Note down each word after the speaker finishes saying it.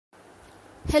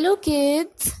Hello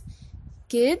kids.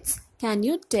 Kids, can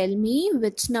you tell me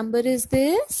which number is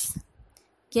this?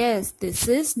 Yes, this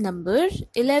is number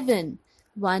 11.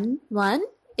 1, 1,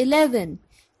 11.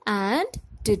 And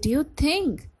did you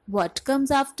think what comes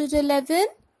after 11?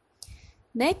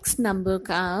 Next number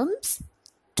comes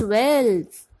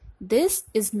 12. This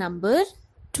is number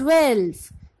 12.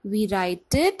 We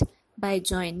write it by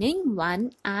joining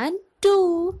 1 and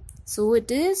 2. So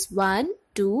it is 1,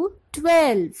 2,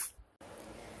 12.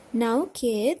 Now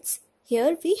kids,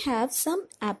 here we have some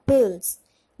apples.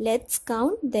 Let's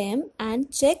count them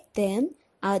and check them.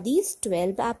 Are these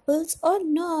 12 apples or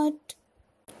not?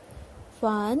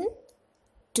 1,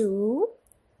 2,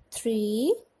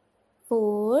 3,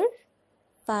 4,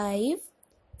 5,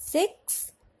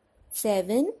 6,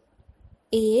 7,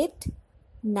 8,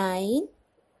 9,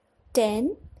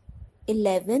 10,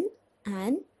 11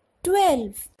 and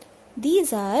 12.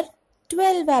 These are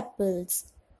 12 apples.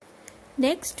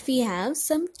 Next we have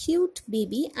some cute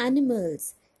baby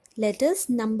animals. Let us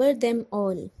number them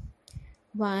all.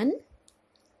 1,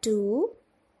 2,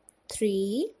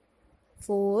 3,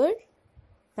 4,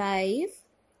 5,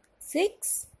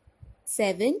 6,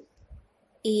 7,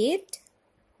 8,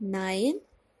 9,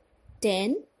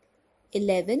 10,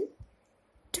 11,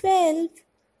 12.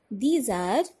 These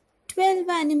are 12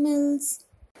 animals.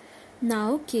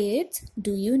 Now kids,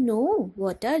 do you know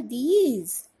what are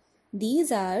these?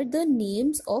 These are the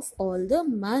names of all the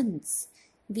months.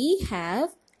 We have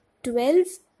 12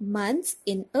 months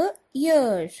in a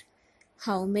year.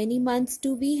 How many months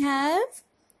do we have?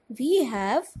 We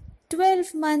have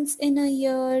 12 months in a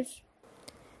year.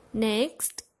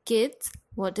 Next, kids,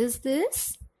 what is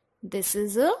this? This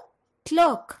is a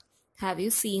clock. Have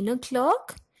you seen a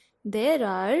clock? There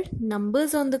are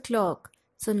numbers on the clock.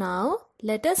 So now,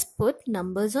 let us put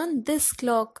numbers on this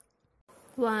clock.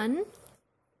 1,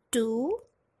 2,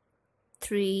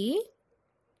 3,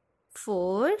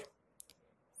 4,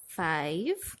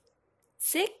 5,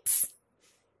 6,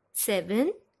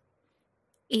 7,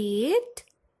 8,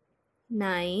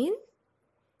 9,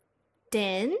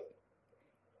 10,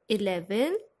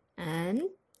 11 and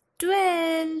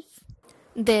 12.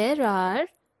 There are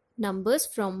numbers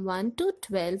from 1 to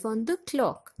 12 on the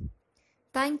clock.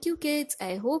 Thank you kids.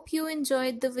 I hope you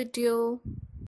enjoyed the video.